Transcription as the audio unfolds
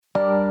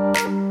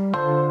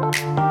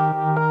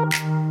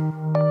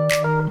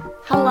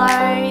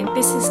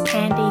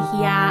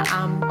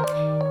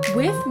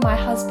with my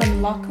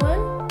husband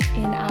Lachlan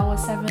in our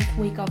 7th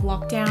week of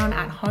lockdown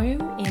at home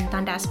in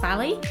Dundas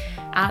Valley.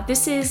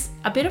 This is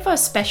a bit of a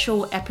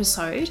special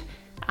episode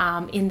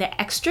in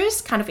the extras,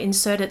 kind of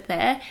inserted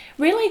there,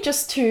 really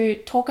just to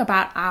talk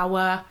about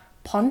our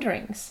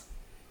ponderings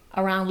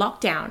around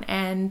lockdown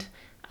and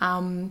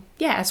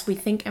as we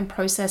think and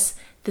process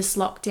this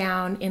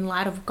lockdown in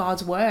light of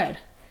God's word,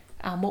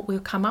 what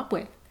we've come up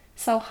with.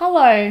 So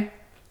hello,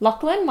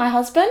 Lachlan, my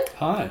husband.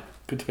 Hi,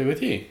 good to be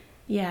with you.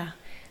 Yeah.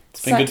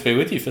 It's been good to be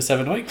with you for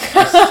 7 weeks.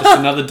 It's just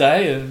another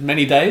day of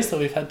many days that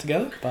we've had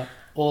together, but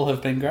all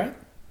have been great.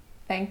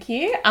 Thank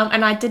you.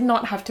 And I did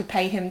not have to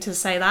pay him to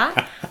say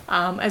that,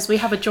 as we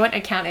have a joint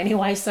account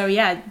anyway, so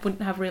yeah, it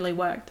wouldn't have really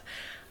worked.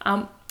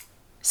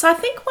 So I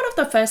think one of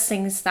the first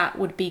things that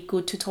would be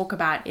good to talk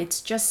about,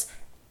 it's just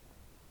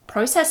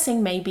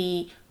processing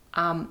maybe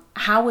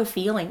how we're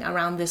feeling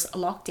around this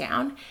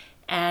lockdown,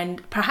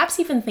 and perhaps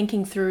even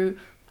thinking through,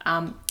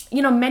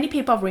 many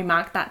people have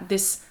remarked that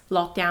this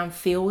lockdown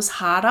feels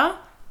harder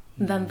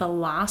than the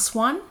last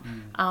one.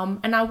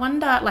 And I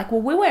wonder,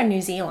 we were in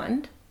New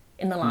Zealand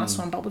in the last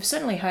one, but we've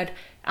certainly heard,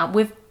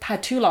 we've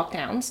had 2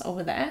 lockdowns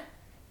over there.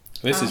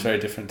 This is very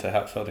different to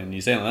how it felt in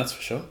New Zealand, that's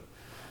for sure.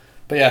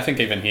 But yeah, I think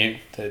even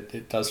here,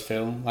 it does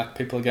feel like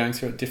people are going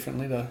through it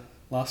differently to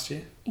last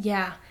year.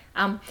 Yeah.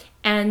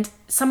 And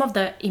some of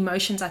the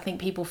emotions I think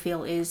people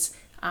feel is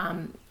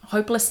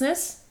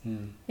hopelessness.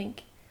 I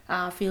think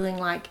feeling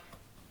like,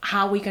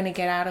 how are we going to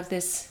get out of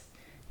this?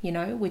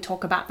 We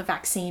talk about the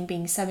vaccine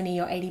being 70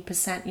 or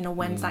 80%,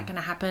 when's that going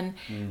to happen?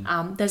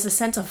 There's a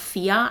sense of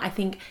fear, I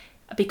think,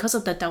 because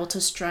of the Delta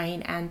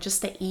strain and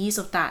just the ease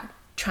of that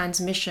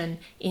transmission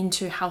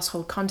into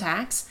household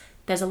contacts.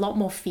 There's a lot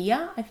more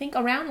fear, I think,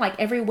 around,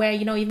 everywhere,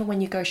 even when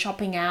you go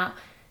shopping out,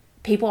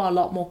 people are a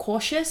lot more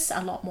cautious,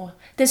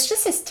 there's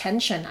just this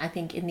tension, I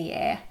think, in the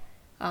air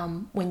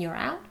when you're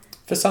out.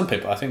 For some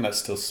people, I think that's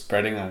still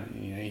spreading.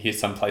 You hear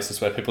some places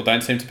where people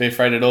don't seem to be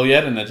afraid at all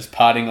yet and they're just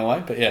partying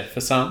away. But yeah,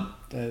 for some,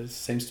 there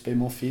seems to be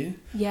more fear.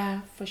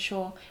 Yeah, for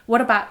sure.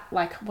 What about,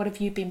 what have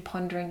you been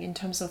pondering in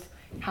terms of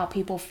how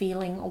people are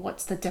feeling, or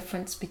what's the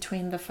difference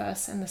between the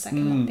first and the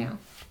second lockdown?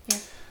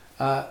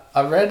 Yeah.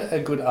 I read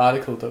a good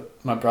article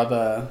that my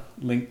brother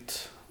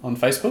linked on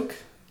Facebook.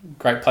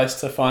 Great place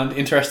to find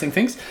interesting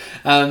things.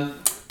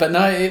 But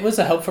no, it was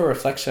a helpful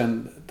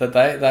reflection that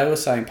they were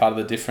saying part of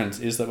the difference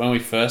is that when we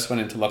first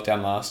went into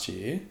lockdown last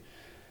year,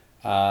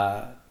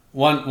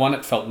 one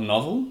it felt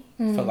novel,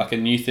 felt like a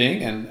new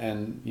thing,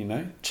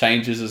 and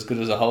change is as good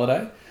as a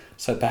holiday.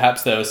 So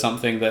perhaps there was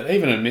something that,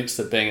 even amidst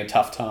it being a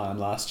tough time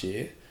last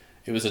year,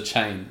 it was a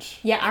change.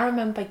 Yeah, I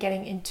remember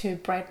getting into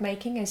bread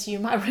making, as you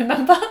might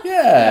remember.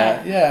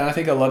 Yeah. And I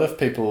think a lot of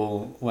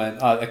people went,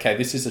 oh, okay,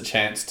 this is a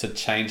chance to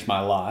change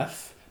my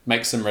life,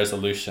 make some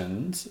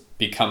resolutions,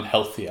 become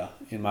healthier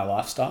in my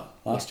lifestyle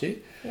last year.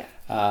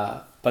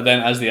 Yeah. But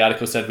then, as the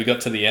article said, we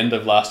got to the end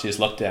of last year's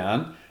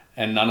lockdown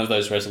and none of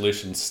those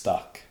resolutions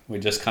stuck. We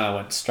just kind of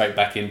went straight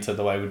back into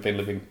the way we'd been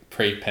living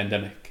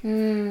pre-pandemic.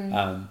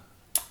 And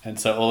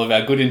so all of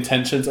our good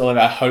intentions, all of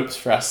our hopes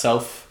for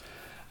ourselves,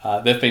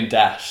 they've been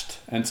dashed.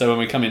 And so when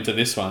we come into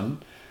this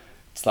one,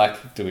 it's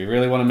like, do we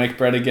really want to make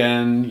bread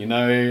again? Am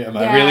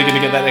I really going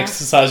to get that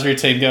exercise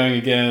routine going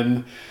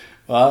again?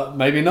 Well,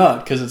 maybe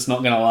not, because it's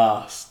not going to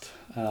last.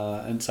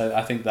 And so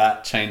I think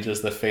that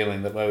changes the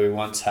feeling that where we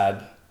once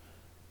had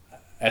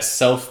a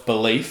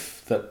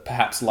self-belief that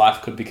perhaps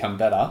life could become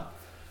better.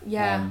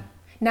 Yeah.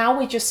 Now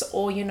we just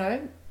all,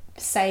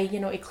 say,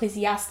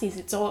 Ecclesiastes,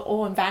 it's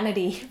all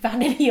vanity,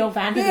 vanity or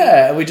vanity.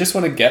 Yeah, we just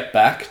want to get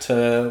back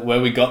to where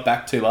we got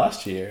back to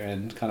last year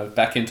and kind of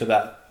back into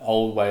that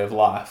old way of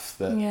life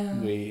that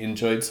we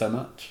enjoyed so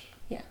much.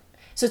 Yeah.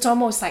 So it's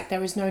almost like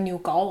there is no new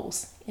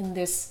goals in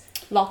this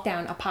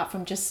lockdown apart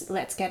from just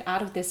let's get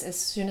out of this as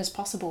soon as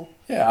possible.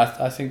 Yeah,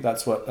 I think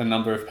that's what a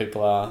number of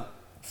people are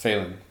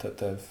feeling, that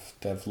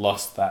they've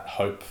lost that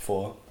hope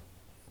for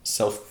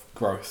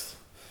self-growth.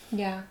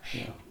 Yeah.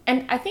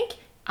 And I think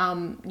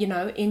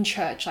in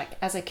church,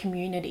 as a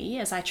community,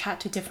 as I chat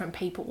to different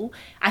people,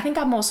 I think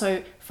I'm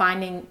also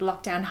finding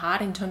lockdown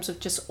hard in terms of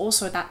just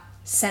also that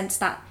sense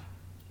that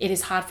it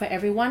is hard for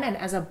everyone, and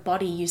as a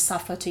body you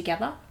suffer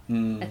together.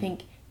 I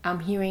think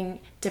I'm hearing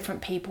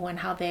different people and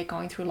how they're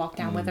going through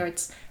lockdown, whether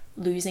it's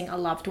losing a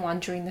loved one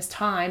during this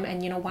time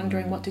and,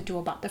 wondering what to do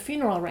about the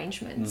funeral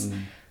arrangements,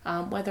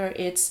 whether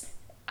it's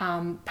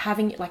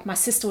having, my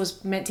sister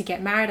was meant to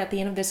get married at the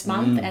end of this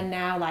month and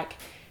now,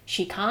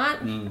 she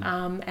can't,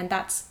 and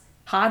that's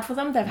hard for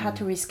them. They've had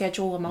to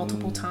reschedule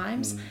multiple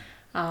times.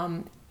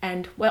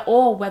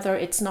 Or whether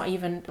it's not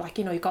even,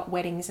 you've got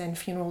weddings and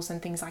funerals and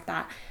things like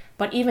that,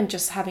 but even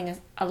just having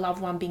a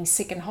loved one being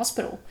sick in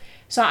hospital.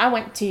 So I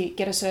went to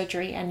get a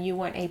surgery and you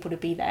weren't able to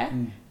be there,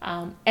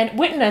 and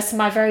witness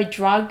my very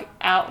drug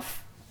out,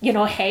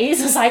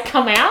 haze as I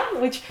come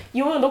out, which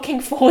you were looking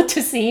forward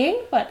to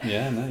seeing. But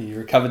yeah, no, you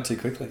recovered too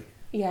quickly.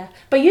 Yeah,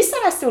 but you said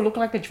I still look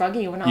like a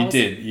druggie when I was...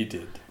 You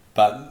did.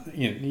 But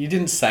you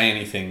didn't say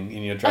anything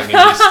in your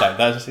drug-induced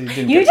state.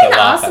 You didn't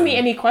ask me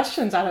any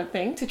questions, I don't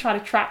think, to try to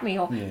trap me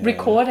or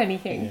record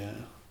anything.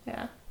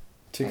 Yeah.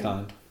 Too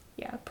kind.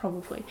 Yeah,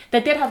 probably. They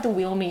did have to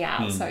wheel me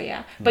out, so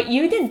yeah. But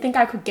you didn't think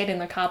I could get in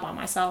the car by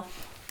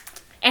myself.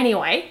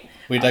 Anyway.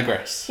 We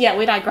digress. Yeah,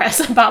 we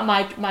digress about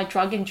my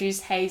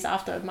drug-induced haze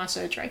after my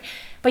surgery.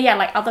 But yeah,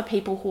 like other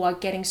people who are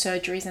getting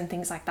surgeries and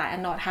things like that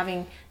and not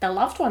having their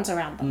loved ones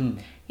around them.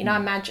 You know,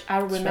 I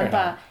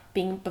remember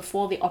being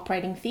before the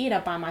operating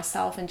theatre by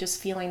myself and just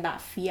feeling that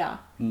fear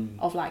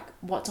of like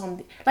what's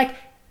on... Like,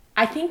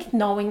 I think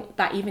knowing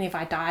that even if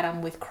I died,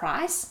 I'm with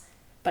Christ.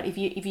 But if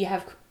you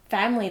have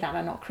family that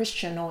are not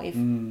Christian, or if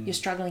you're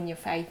struggling in your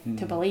faith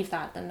to believe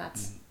that, then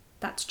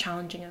that's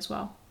challenging as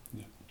well.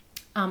 Yeah.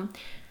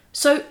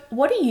 So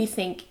what do you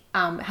think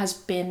has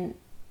been,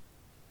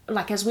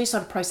 like, as we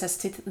sort of process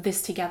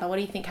this together, what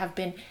do you think have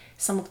been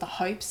some of the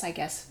hopes, I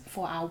guess,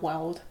 for our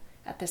world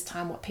at this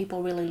time, what people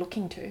are really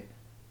looking to?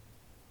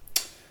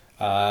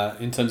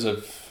 In terms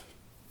of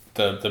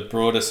the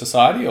broader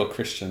society or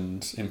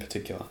Christians in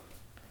particular?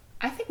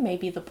 I think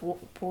maybe the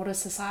broader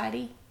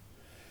society.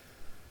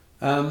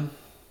 Well,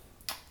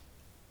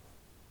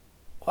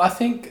 I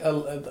think a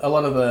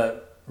lot of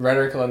the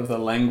rhetoric, a lot of the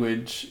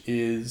language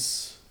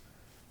is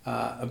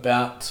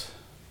about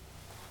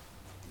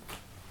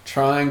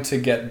trying to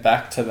get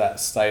back to that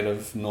state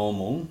of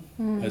normal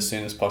as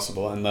soon as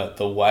possible, and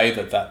the way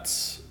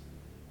that's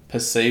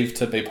perceived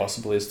to be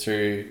possible is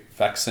through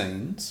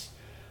vaccines.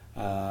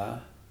 So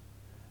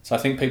I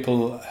think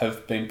people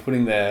have been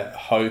putting their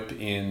hope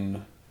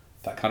in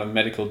that kind of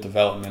medical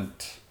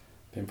development,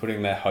 been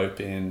putting their hope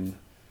in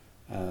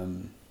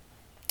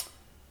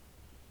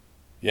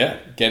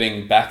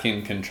getting back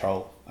in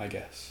control, I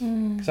guess.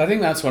 Because I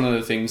think that's one of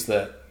the things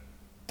that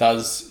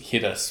does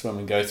hit us when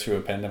we go through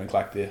a pandemic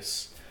like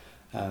this.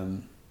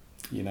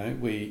 You know,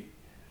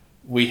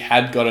 we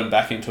had gotten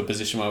back into a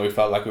position where we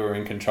felt like we were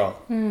in control.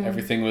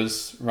 Everything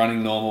was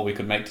running normal. We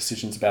could make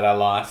decisions about our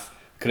life.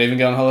 We could even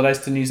go on holidays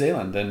to New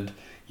Zealand, and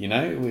you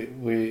know,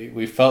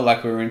 we felt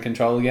like we were in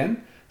control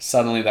again.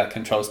 Suddenly that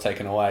control's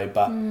taken away.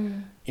 But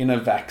in a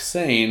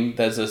vaccine,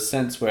 there's a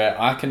sense where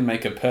I can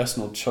make a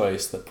personal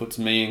choice that puts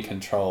me in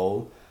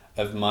control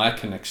of my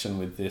connection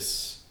with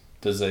this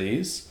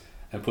disease,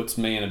 and puts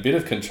me in a bit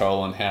of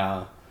control on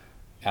how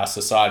our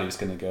society is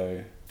going to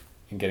go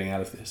in getting out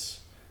of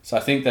this. So I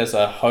think there's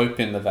a hope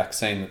in the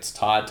vaccine that's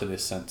tied to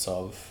this sense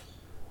of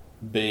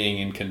being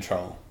in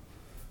control,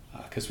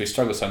 because we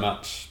struggle so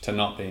much to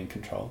not be in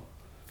control.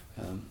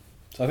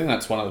 So I think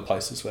that's one of the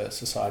places where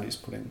society is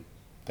putting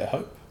their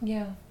hope.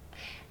 Yeah.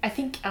 I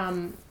think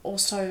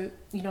also,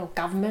 you know,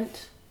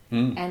 government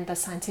and the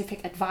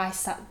scientific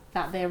advice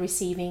that they're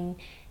receiving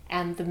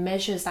and the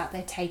measures that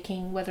they're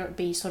taking, whether it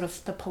be sort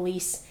of the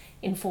police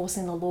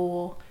enforcing the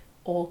law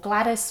or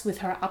Gladys with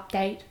her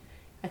update.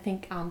 I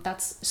think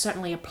that's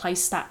certainly a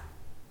place that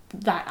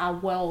our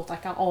world,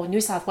 like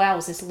New South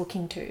Wales is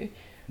looking to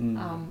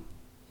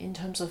in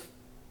terms of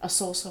a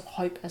source of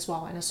hope as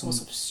well, and a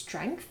source of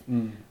strength.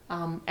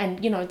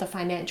 And, you know, the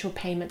financial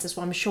payments as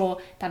well. I'm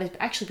sure that has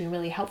actually been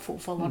really helpful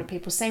for a lot of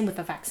people. Same with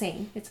the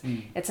vaccine.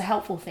 It's a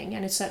helpful thing,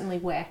 and it's certainly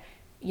where,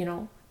 you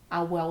know,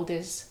 our world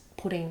is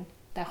putting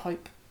their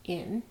hope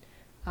in.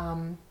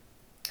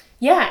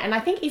 Yeah, and I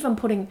think even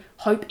putting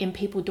hope in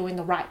people doing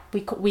the right...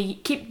 We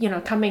keep, you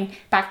know, coming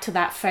back to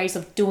that phrase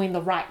of doing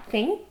the right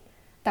thing,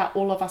 that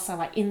all of us are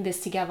like in this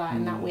together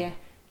and that we're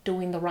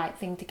doing the right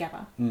thing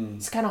together.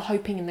 It's kind of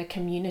hoping in the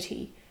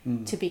community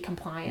to be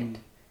compliant.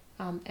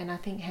 And I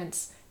think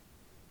hence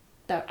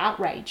the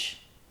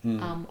outrage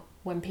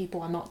when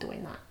people are not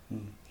doing that.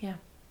 Yeah.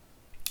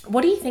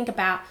 What do you think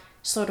about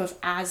sort of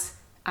as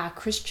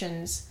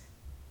Christians,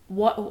 in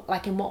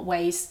what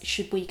ways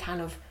should we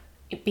kind of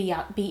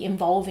be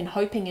involved in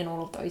hoping in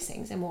all of those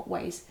things? In what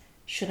ways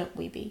shouldn't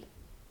we be?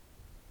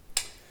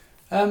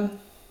 Well,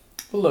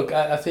 look,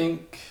 I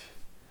think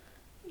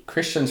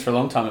Christians for a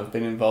long time have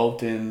been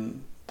involved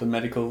in the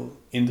medical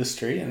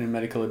industry and in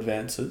medical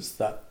advances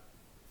that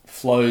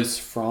flows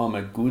from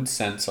a good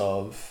sense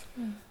of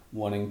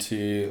wanting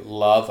to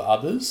love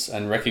others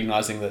and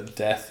recognizing that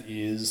death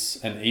is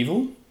an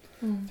evil.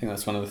 I think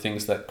that's one of the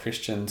things that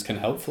Christians can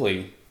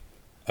helpfully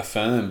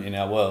affirm in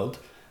our world.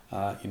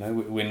 You know,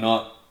 we're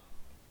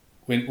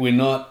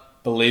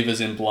not believers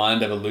in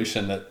blind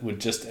evolution that would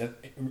just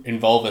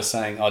involve us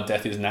saying, "Oh,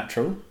 death is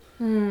natural."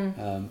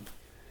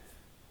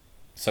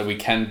 So we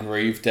can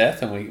grieve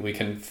death and we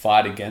can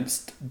fight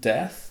against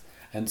death.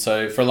 And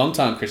so for a long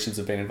time, Christians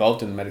have been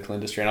involved in the medical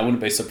industry, and I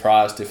wouldn't be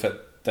surprised if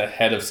at the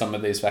head of some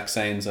of these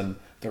vaccines and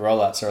the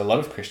rollouts are a lot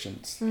of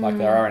Christians, like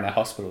there are in our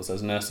hospitals.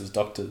 There's nurses,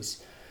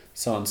 doctors,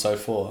 so on and so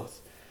forth.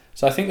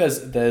 So I think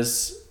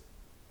there's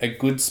a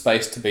good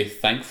space to be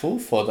thankful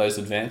for those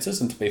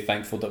advances and to be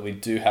thankful that we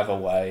do have a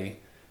way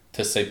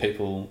to see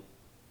people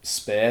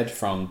spared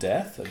from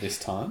death at this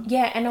time.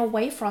 Yeah, and a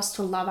way for us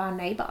to love our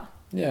neighbour.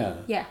 Yeah.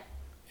 Yeah.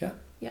 Yeah.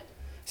 Yeah.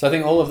 So I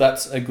think all of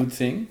that's a good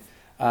thing.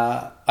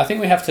 I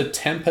think we have to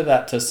temper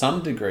that to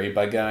some degree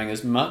by going,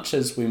 as much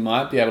as we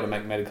might be able to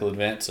make medical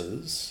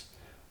advances,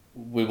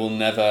 we will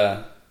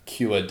never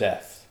cure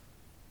death.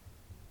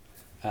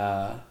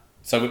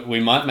 So we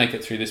might make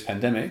it through this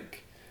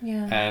pandemic,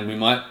 and we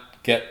might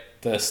get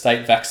the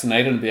state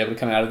vaccinated and be able to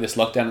come out of this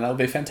lockdown, and that would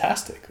be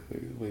fantastic.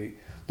 We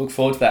look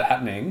forward to that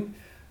happening,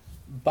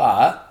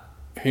 but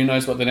who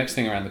knows what the next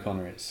thing around the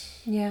corner is?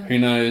 Yeah. Who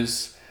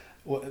knows?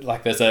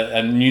 Like there's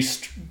a new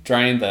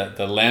strain,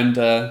 the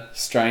Lambda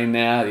strain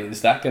now.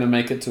 Is that going to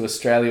make it to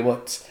Australia?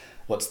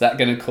 What's that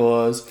going to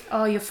cause?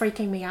 Oh, you're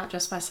freaking me out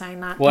just by saying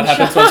that. What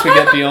happens once we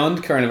get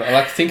beyond coronavirus?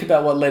 Like, think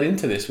about what led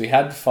into this. We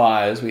had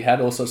fires. We had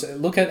all sorts.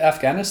 Look at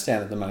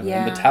Afghanistan at the moment.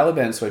 Yeah. And the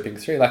Taliban sweeping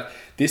through. Like,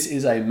 this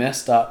is a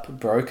messed up,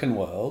 broken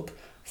world,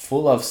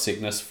 full of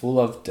sickness, full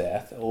of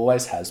death.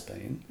 Always has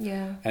been.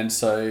 Yeah. And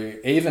so,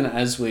 even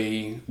as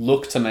we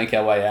look to make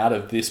our way out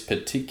of this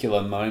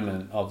particular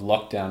moment of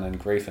lockdown and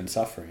grief and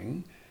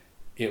suffering,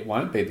 it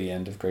won't be the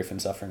end of grief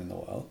and suffering in the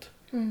world.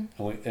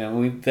 And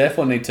we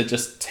therefore need to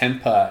just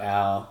temper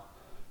our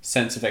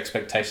sense of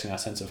expectation, our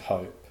sense of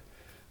hope,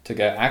 to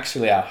go,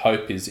 actually our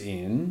hope is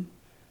in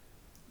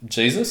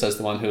Jesus as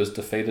the one who has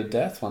defeated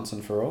death once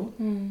and for all.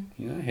 You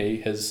know, he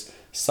has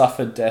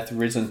suffered death,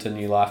 risen to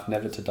new life,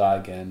 never to die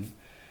again.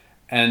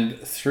 And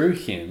through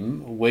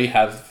him, we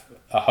have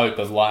a hope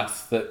of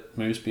life that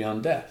moves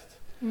beyond death.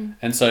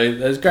 And so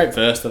there's a great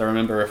verse that I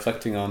remember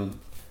reflecting on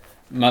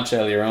much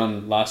earlier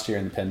on last year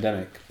in the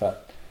pandemic,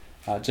 but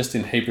just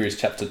in Hebrews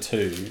chapter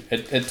 2,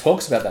 it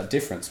talks about that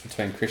difference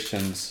between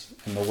Christians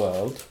and the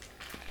world.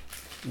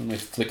 Let me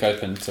flick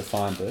open to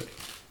find it.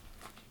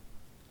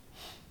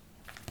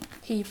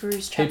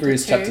 Hebrews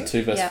chapter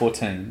 2 verse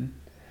 14,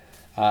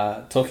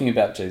 talking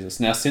about Jesus.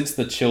 Now, since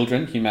the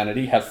children,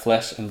 humanity, have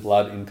flesh and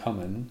blood in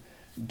common,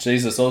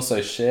 Jesus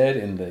also shared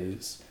in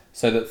these,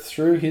 so that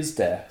through his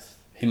death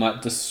he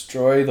might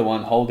destroy the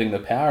one holding the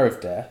power of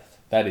death,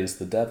 that is,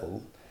 the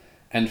devil,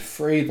 and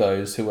free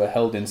those who were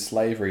held in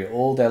slavery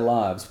all their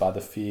lives by the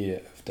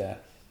fear of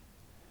death.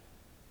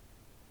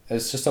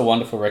 It's just a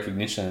wonderful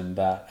recognition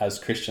that as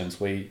Christians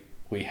we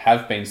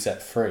have been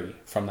set free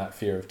from that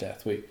fear of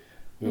death. We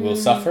will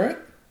suffer it,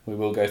 we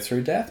will go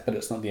through death, but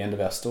it's not the end of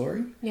our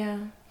story. Yeah.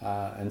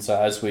 And so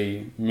as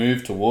we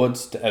move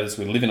towards, as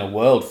we live in a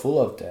world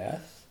full of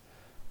death,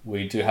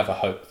 we do have a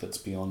hope that's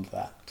beyond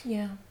that.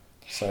 Yeah.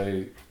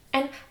 So...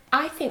 And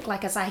I think,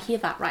 like, as I hear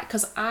that, right,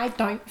 because I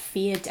don't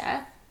fear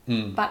death,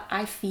 but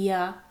I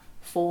fear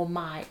for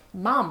my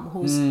mum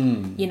who's,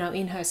 you know,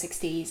 in her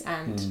 60s,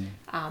 and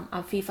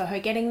I fear for her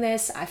getting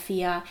this.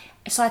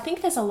 So I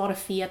think there's a lot of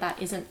fear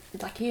that isn't,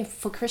 like,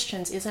 for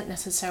Christians, isn't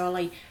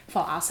necessarily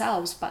for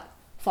ourselves, but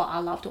for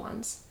our loved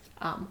ones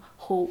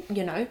who,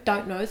 you know,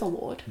 don't know the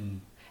Lord.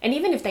 And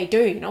even if they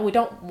do, you know, we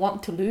don't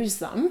want to lose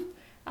them.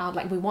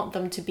 Like, we want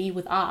them to be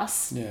with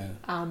us.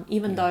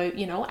 Even though,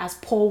 you know, as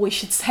Paul, we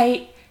should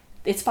say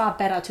it's far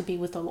better to be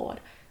with the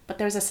Lord. But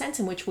there's a sense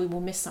in which we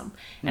will miss them.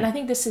 And I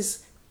think this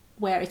is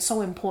where it's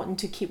so important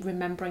to keep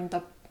remembering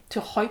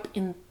to hope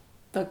in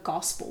the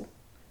gospel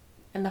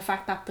and the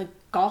fact that the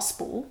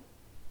gospel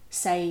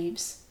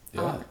saves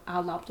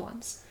our loved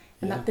ones.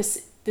 And that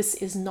this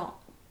is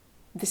not,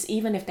 this,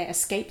 even if they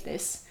escape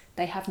this,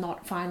 they have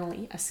not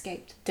finally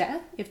escaped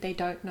death if they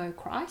don't know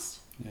Christ.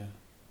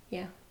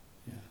 Yeah.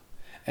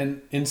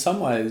 And in some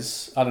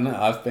ways, I don't know,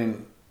 I've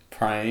been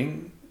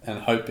praying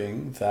and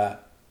hoping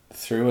that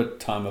through a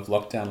time of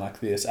lockdown like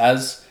this,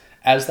 as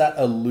that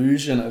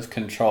illusion of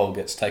control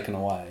gets taken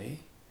away,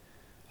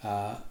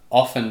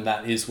 often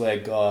that is where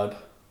God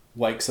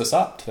wakes us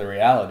up to the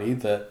reality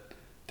that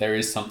there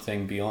is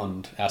something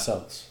beyond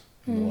ourselves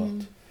in the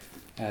world.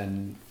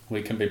 And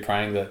we can be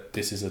praying that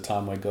this is a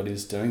time where God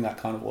is doing that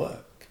kind of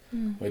work,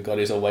 where God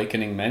is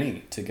awakening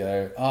many to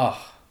go,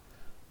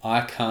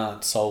 I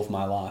can't solve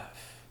my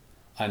life.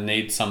 I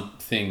need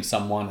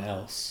someone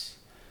else.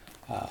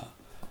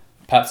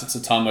 Perhaps it's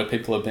a time where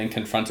people are being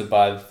confronted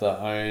by their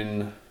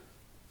own...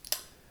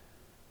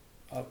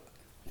 I'm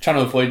trying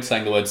to avoid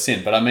saying the word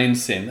sin, but I mean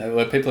sin,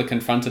 where people are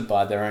confronted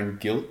by their own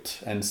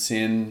guilt and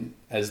sin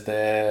as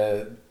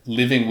they're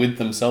living with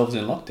themselves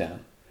in lockdown.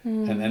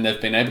 And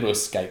they've been able to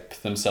escape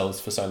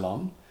themselves for so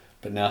long,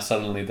 but now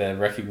suddenly they're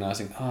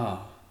recognizing, I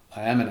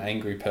am an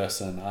angry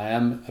person. I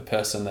am a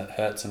person that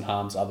hurts and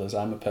harms others.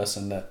 I'm a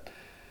person that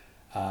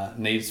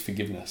needs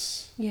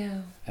forgiveness.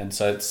 Yeah. And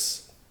so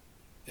it's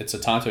a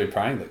time to be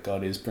praying that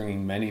God is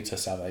bringing many to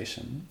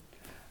salvation.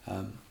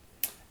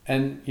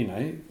 And, you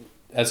know,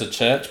 as a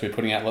church, we're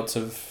putting out lots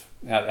of...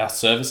 Our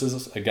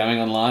services are going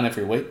online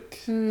every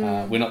week.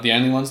 We're not the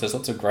only ones. There's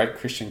lots of great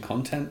Christian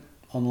content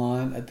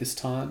online at this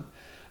time.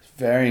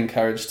 Very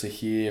encouraged to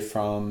hear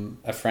from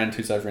a friend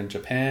who's over in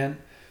Japan.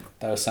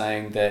 They were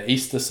saying their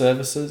Easter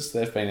services,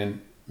 they've been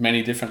in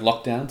many different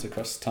lockdowns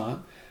across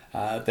time.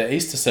 Their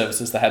Easter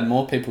services, they had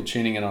more people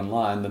tuning in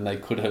online than they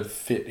could have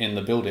fit in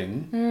the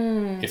building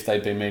if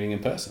they'd been meeting in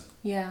person.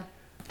 Yeah.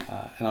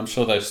 And I'm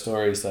sure those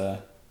stories are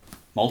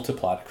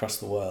multiplied across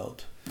the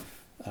world.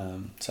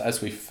 So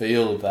as we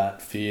feel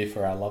that fear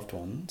for our loved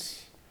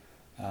ones,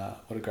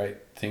 what a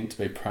great thing to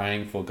be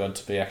praying for God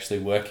to be actually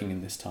working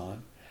in this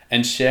time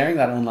and sharing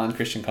that online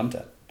Christian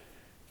content,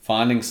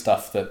 finding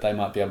stuff that they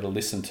might be able to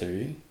listen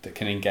to that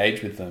can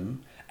engage with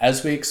them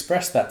as we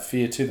express that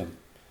fear to them.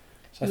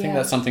 So I think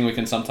that's something we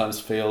can sometimes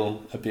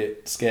feel a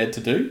bit scared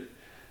to do.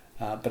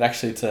 but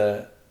actually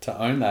to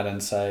own that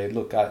and say,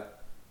 look,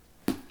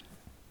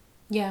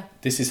 Yeah.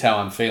 this is how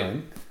I'm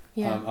feeling.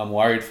 Yeah. I'm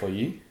worried for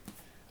you.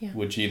 Yeah.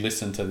 Would you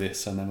listen to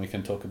this? And then we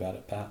can talk about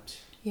it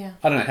perhaps. Yeah.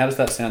 I don't know. How does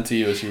that sound to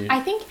you as you... I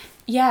think,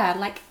 yeah,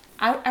 like,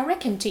 I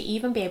reckon to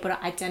even be able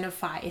to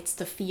identify it's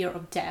the fear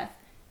of death,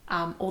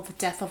 or the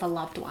death of a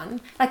loved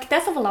one. Like,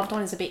 death of a loved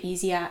one is a bit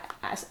easier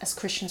as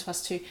Christians for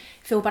us to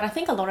feel, but I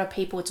think a lot of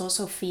people, it's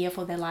also fear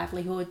for their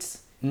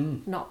livelihoods,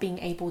 not being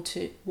able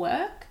to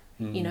work,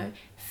 you know,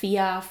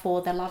 fear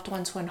for their loved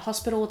ones who are in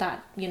hospital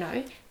that, you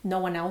know, no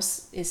one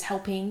else is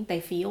helping, they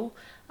feel.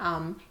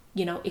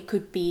 You know, it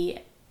could be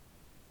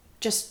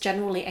just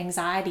generally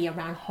anxiety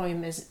around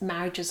home as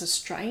marriages are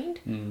strained,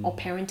 or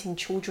parenting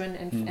children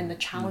and the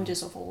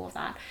challenges of all of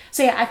that.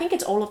 So yeah, I think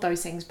it's all of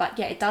those things, but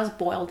yeah, it does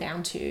boil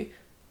down to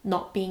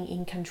not being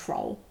in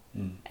control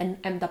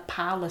and the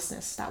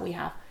powerlessness that we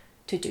have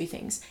to do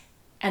things.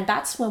 And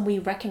that's when we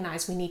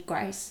recognize we need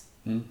grace.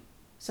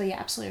 So yeah,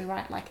 absolutely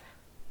right. Like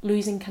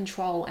losing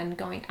control and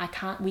going,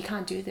 we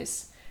can't do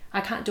this.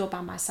 I can't do it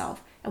by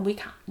myself, and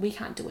we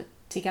can't do it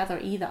together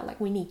either. Like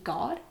we need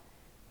God.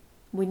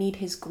 We need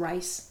his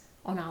grace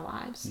on our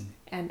lives.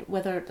 And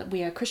whether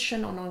we are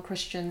Christian or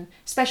non-Christian,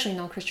 especially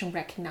non-Christian,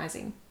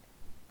 recognizing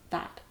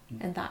that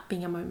and that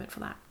being a moment for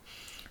that.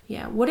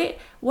 Yeah.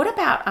 What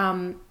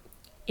about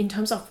in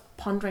terms of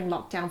pondering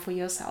lockdown for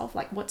yourself?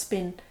 Like what's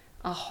been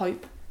a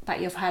hope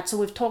that you've had? So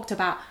we've talked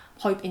about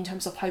hope in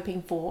terms of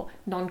hoping for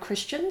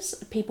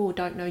non-Christians, people who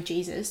don't know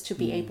Jesus, to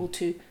be able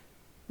to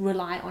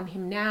rely on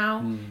him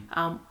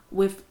now.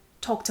 We've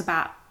talked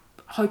about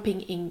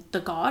hoping in the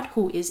God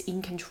who is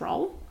in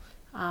control.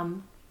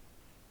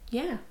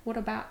 Yeah, what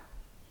about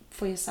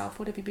for yourself?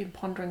 What have you been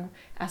pondering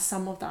as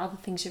some of the other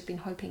things you've been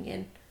hoping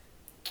in?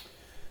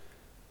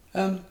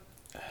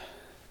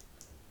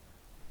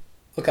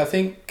 Look, I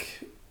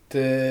think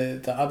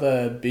the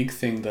other big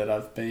thing that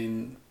I've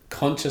been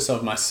conscious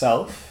of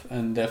myself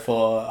and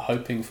therefore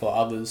hoping for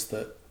others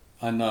that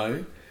I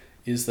know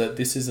is that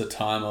this is a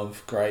time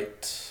of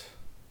great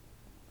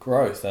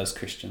growth as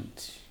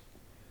Christians.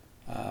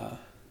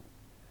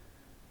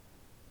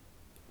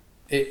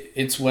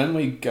 It's when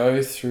we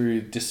go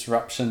through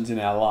disruptions in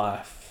our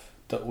life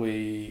that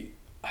we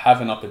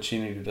have an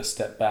opportunity to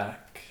step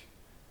back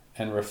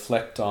and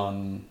reflect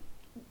on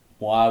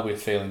why we're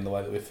feeling the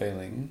way that we're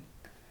feeling.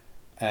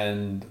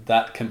 And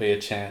that can be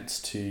a chance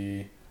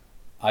to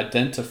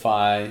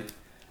identify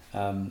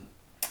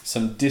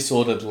some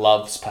disordered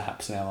loves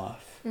perhaps in our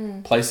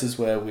life. Places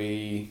where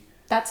we...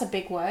 That's a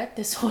big word,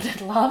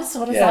 disordered loves.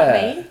 What does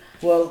that mean?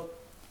 Well,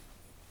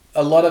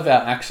 a lot of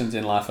our actions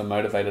in life are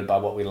motivated by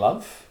what we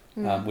love.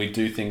 We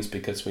do things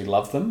because we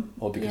love them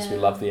or because we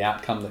love the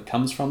outcome that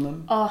comes from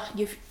them. Oh,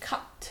 you've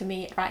cut to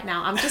me right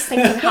now. I'm just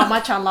thinking how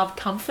much I love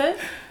comfort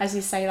as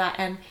you say that,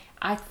 and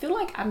I feel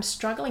like I'm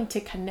struggling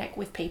to connect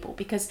with people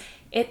because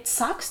it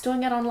sucks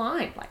doing it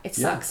online. Like it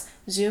sucks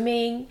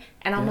Zooming,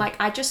 and I'm like,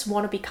 I just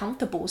want to be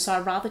comfortable, so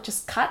I'd rather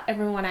just cut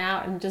everyone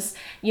out and just,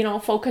 you know,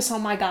 focus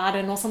on my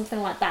garden or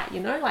something like that, you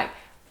know, like,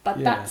 but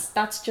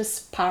that's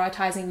just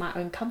prioritizing my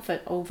own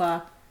comfort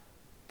over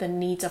the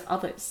needs of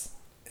others.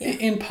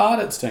 In part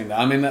it's doing that.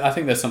 I mean, I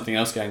think there's something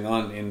else going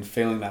on in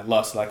feeling that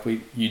loss. Like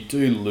you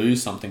do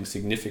lose something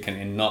significant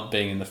in not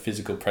being in the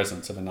physical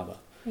presence of another.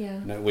 Yeah.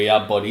 You know, we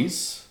are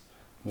bodies.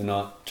 We're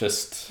not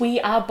just... We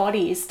are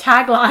bodies.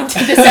 Tagline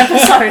to this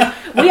episode.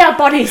 We are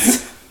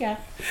bodies. Yeah.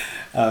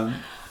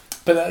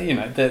 But, you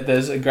know,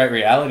 there's a great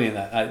reality in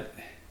that.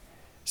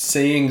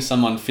 Seeing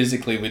someone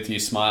physically with you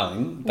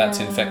smiling, that's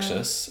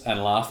infectious,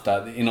 and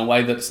laughter in a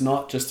way that's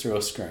not just through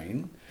a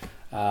screen.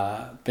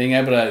 Being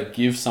able to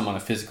give someone a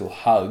physical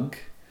hug,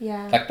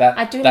 like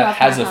that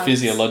has a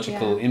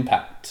physiological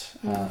impact.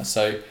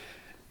 So,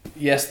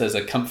 yes, there's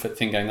a comfort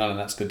thing going on, and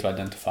that's good to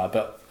identify,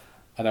 but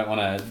I don't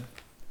want to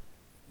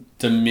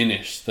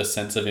diminish the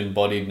sense of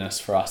embodiedness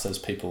for us as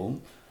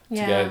people to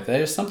go,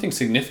 there's something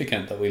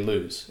significant that we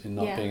lose in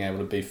not being able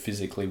to be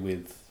physically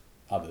with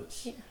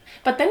others.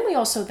 But then we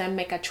also then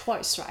make a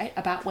choice, right,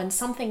 about when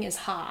something is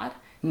hard,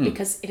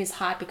 because it is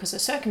hard because the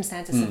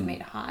circumstances have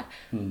made it hard.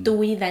 Do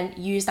we then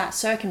use that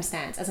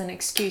circumstance as an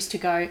excuse to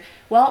go,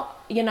 well,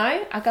 you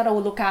know, I got to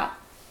look out,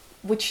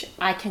 which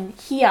I can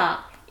hear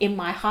in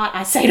my heart,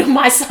 I say to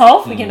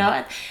myself, you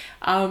know,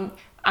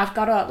 I've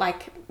got to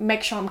like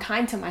make sure I'm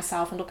kind to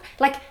myself and look,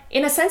 like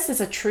in a sense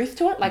there's a truth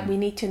to it. Like we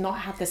need to not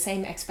have the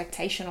same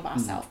expectation of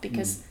ourselves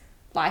because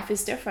life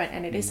is different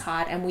and it is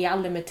hard and we are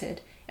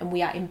limited and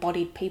we are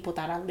embodied people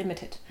that are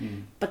limited.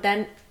 But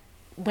then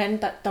when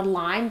the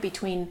line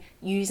between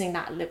using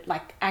that,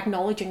 like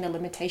acknowledging the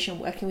limitation,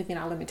 working within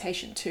our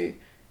limitation to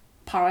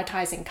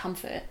prioritizing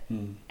comfort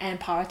and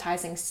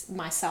prioritizing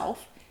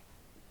myself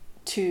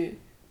to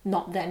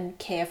not then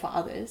care for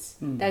others,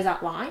 there's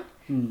that line.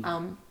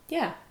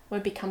 When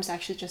it becomes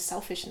actually just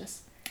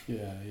selfishness.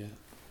 Yeah.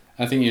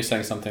 I think you were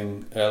saying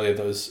something earlier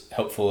that was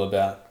helpful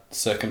about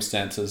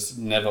circumstances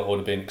never ought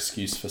to be an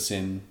excuse for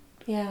sin.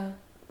 Yeah.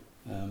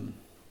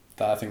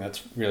 I think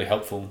that's really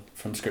helpful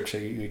from Scripture.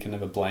 We can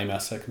never blame our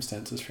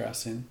circumstances for our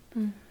sin.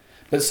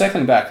 But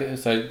circling back,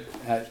 so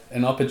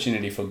an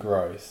opportunity for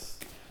growth.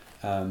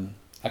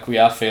 Like we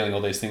are feeling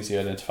all these things you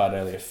identified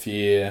earlier,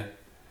 fear.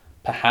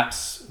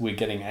 Perhaps we're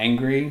getting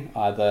angry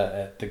either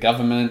at the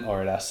government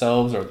or at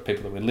ourselves or at the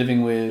people that we're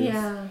living with.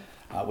 Yeah.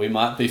 We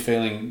might be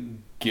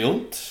feeling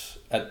guilt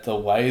at the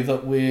way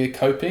that we're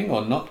coping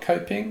or not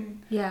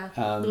coping. Yeah.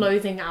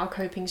 Loathing our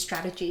coping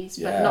strategies,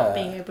 but not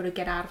being able to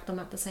get out of them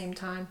at the same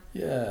time.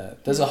 Yeah.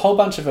 There's a whole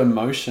bunch of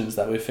emotions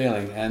that we're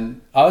feeling.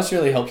 And I was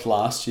really helped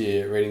last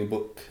year reading a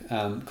book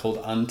called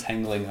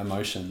Untangling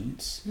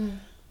Emotions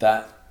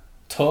that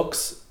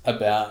talks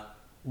about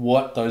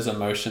what those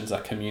emotions are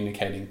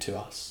communicating to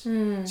us.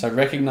 So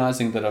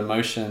recognizing that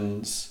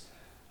emotions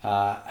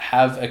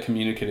have a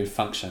communicative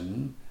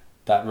function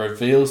that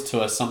reveals to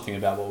us something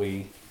about what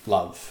we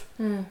love.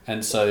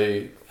 And so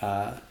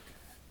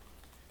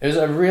it was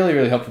a really,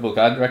 really helpful book.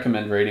 I'd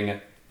recommend reading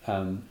it,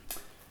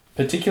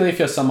 particularly if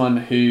you're someone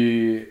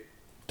who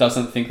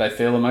doesn't think they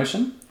feel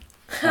emotion.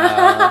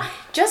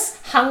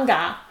 Just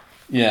hunger.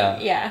 Yeah.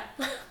 Yeah.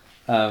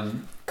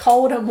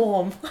 Cold and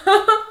warm.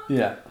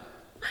 Yeah.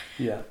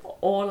 Yeah.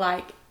 Or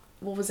like,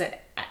 what was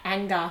it?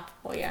 Anger.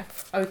 Oh yeah.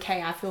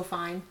 Okay, I feel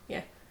fine.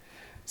 Yeah.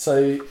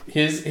 So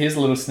here's a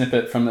little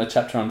snippet from a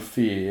chapter on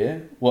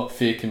fear, what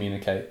fear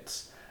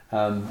communicates.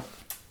 It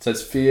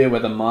says, fear,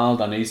 whether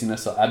mild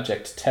uneasiness or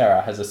abject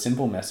terror, has a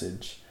simple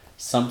message.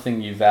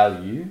 Something you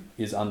value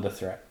is under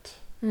threat.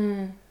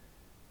 And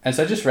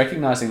so just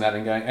recognizing that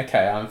and going,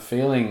 okay, I'm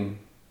feeling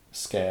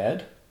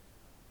scared.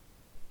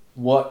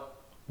 What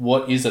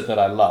is it that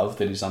I love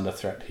that is under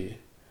threat here?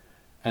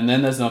 And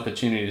then there's an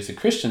opportunity as a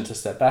Christian to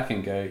step back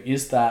and go,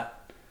 is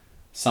that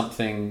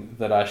something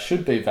that I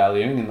should be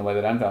valuing in the way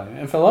that I'm valuing?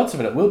 And for lots of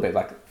it will be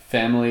like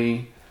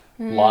family,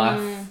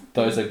 life.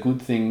 Those are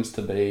good things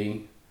to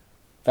be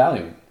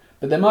valuing.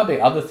 But there might be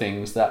other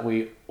things that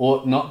we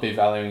ought not be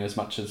valuing as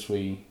much as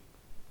we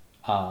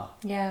are.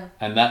 Yeah.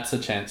 And that's a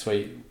chance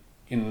where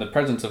in the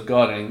presence of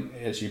God, and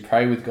as you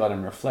pray with God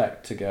and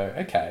reflect, to go,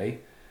 okay,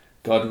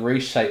 God,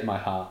 reshape my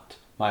heart.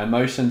 My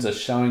emotions are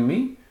showing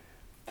me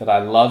that I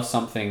love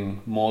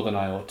something more than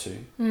I ought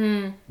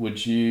to.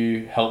 Would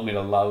you help me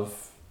to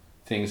love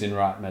things in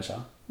right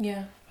measure?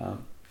 Yeah.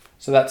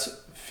 So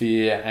that's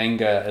fear,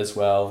 anger as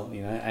well.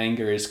 You know,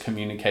 anger is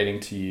communicating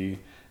to you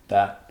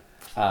that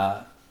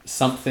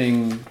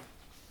something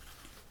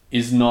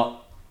is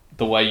not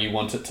the way you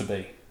want it to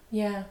be.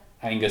 Yeah.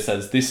 Anger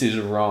says this is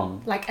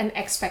wrong. Like an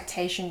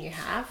expectation you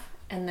have,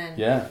 and then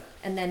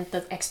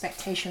the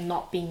expectation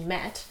not being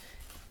met,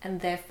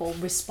 and therefore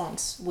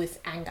response with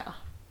anger.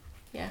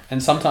 Yeah.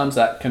 And sometimes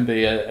that can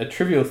be a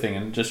trivial thing,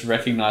 and just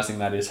recognizing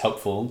that is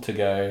helpful to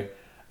go,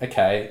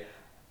 okay,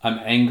 I'm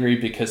angry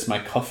because my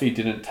coffee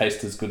didn't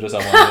taste as good as I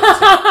wanted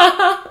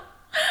it to.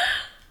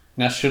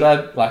 Now, should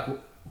I,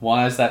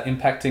 why is that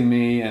impacting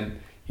me? And,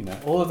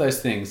 all of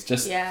those things.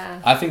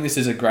 I think this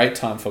is a great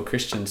time for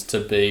Christians to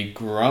be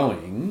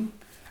growing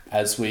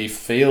as we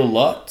feel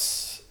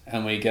lots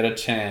and we get a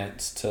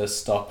chance to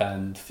stop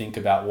and think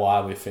about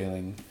why we're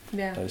feeling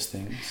those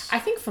things. I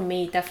think for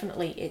me,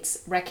 definitely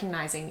it's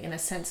recognizing in a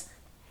sense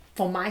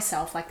for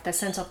myself, like the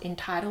sense of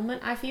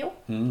entitlement I feel.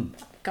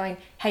 Going,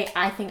 hey,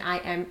 I think I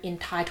am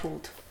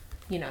entitled,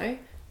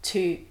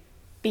 to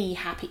be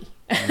happy.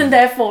 And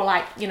therefore,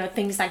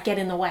 things that get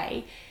in the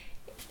way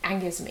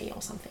angers me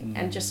or something.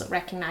 And just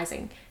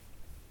recognizing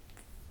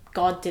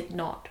God did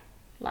not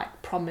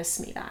promise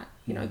me that.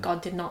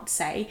 God did not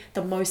say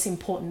the most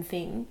important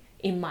thing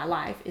in my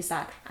life is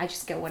that I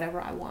just get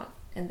whatever I want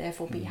and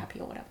therefore be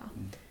happy or whatever.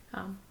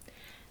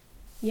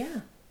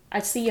 I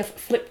see a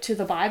flip to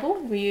the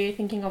Bible. Were you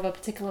thinking of a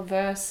particular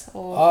verse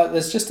or?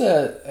 There's just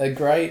a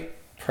great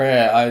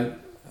prayer.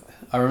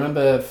 I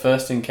remember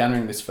first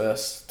encountering this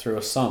verse through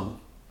a song.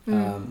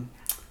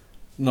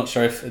 Not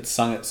sure if it's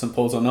sung at St.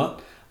 Paul's or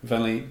not. We've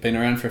only been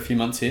around for a few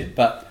months here,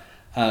 but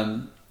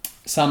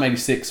Psalm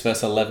 86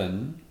 verse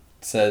 11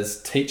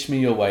 says, "Teach me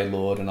your way,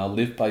 Lord, and I'll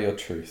live by your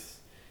truth.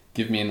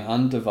 Give me an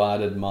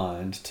undivided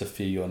mind to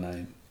fear your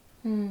name."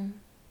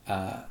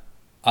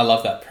 I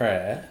love that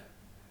prayer.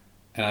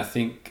 And I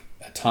think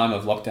a time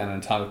of lockdown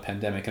and a time of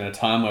pandemic and a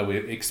time where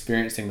we're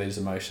experiencing these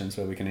emotions,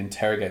 where we can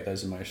interrogate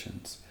those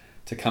emotions,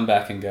 to come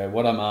back and go,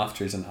 what I'm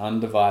after is an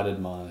undivided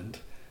mind,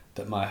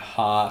 that my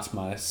heart,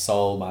 my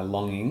soul, my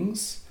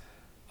longings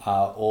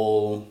are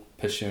all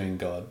pursuing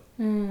God.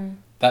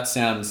 That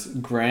sounds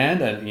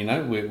grand,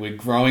 and we're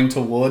growing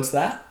towards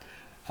that.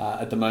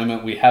 At the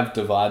moment we have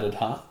divided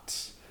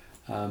hearts,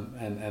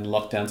 and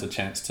lockdown's a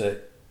chance to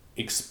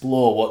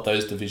explore what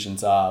those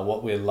divisions are,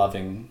 what we're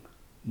loving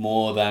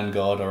more than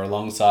God or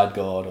alongside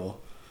God or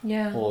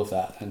all of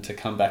that, and to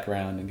come back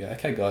around and go,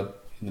 okay, God,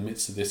 in the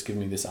midst of this, give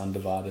me this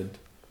undivided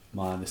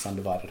mind, this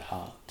undivided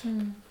heart.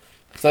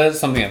 So that's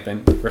something I've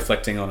been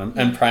reflecting on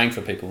and praying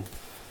for people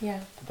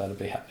that'll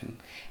be happening.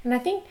 And I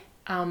think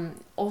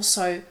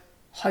also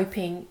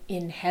hoping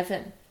in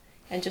heaven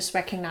and just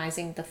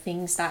recognizing the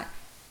things that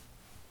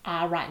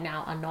are right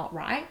now are not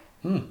right,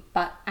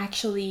 but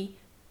actually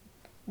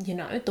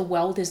the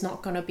world is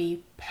not going to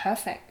be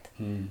perfect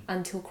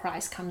until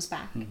Christ comes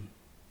back,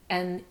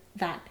 and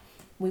that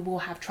we will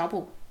have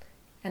trouble,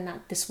 and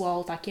that this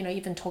world, like, you know,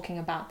 even talking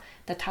about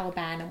the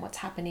Taliban and what's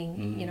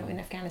happening, you know, in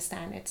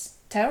Afghanistan, it's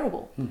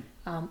terrible.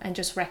 And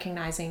just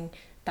recognizing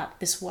that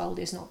this world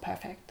is not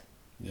perfect.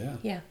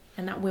 Yeah.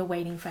 And that we're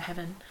waiting for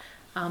heaven.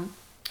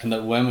 And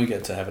that when we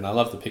get to heaven, I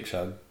love the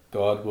picture,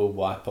 God will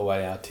wipe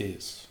away our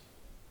tears.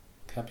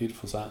 How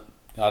beautiful is that?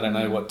 I don't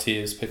know what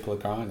tears people are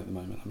crying at the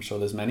moment. I'm sure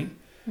there's many,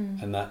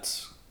 and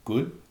that's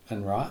good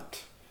and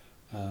right.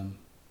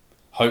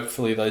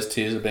 Hopefully those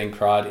tears are being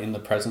cried in the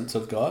presence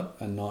of God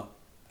and not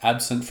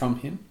absent from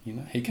him. You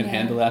know, he can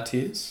handle our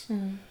tears.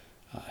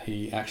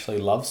 He actually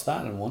loves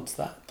that and wants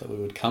that we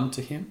would come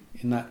to him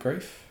in that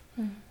grief.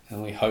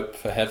 And we hope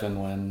for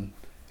heaven when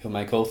he'll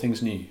make all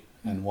things new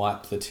and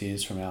wipe the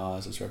tears from our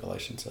eyes, as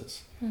Revelation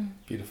says.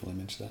 Beautiful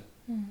image there.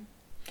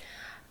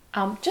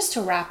 Just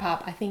to wrap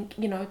up, I think,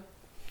 you know,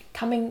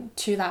 coming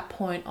to that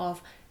point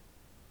of,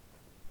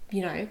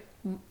 you know,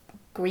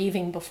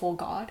 grieving before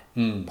God,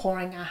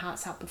 pouring our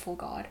hearts out before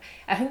God,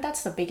 I think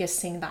that's the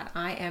biggest thing that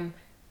I am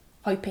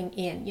hoping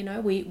in. You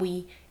know,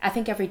 we I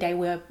think every day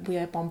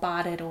we're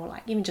bombarded, or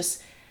like even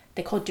just,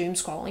 they're called doom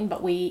scrolling,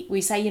 but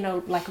we say, you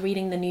know, like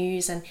reading the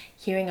news and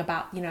hearing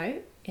about, you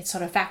know, it's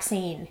sort of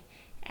vaccine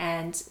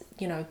and,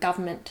 you know,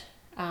 government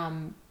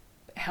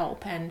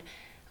help and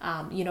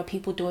you know,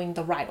 people doing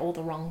the right or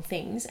the wrong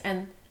things,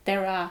 and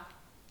there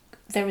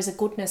is a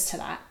goodness to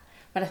that.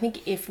 But I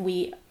think if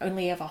we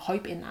only ever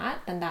hope in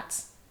that, then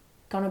that's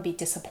going to be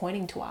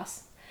disappointing to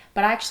us.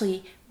 But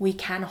actually, we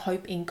can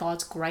hope in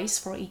God's grace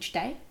for each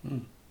day.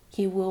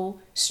 He will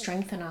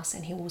strengthen us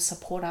and he will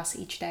support us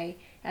each day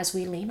as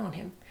we lean on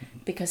him,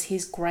 because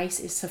his grace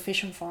is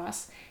sufficient for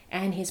us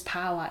and his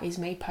power is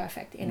made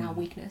perfect in our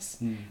weakness.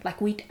 Like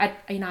I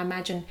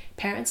imagine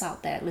parents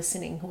out there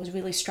listening who is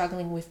really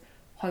struggling with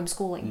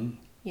homeschooling,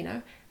 you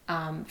know,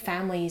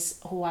 families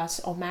who are,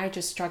 or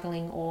marriages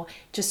struggling, or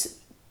just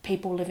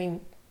people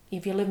living,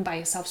 if you're living by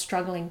yourself,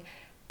 struggling,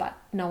 but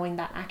knowing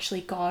that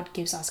actually God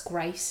gives us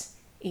grace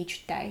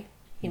each day,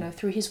 you know,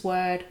 through his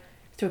word,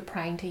 through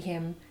praying to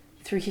him,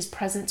 through his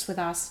presence with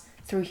us,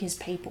 through his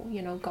people.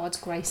 You know, God's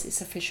grace is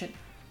sufficient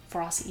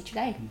for us each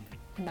day,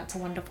 and that's a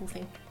wonderful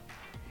thing.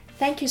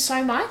 Thank you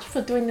so much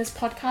for doing this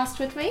podcast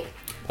with me.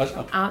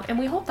 Pleasure. And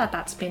we hope that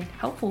that's been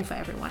helpful for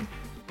everyone.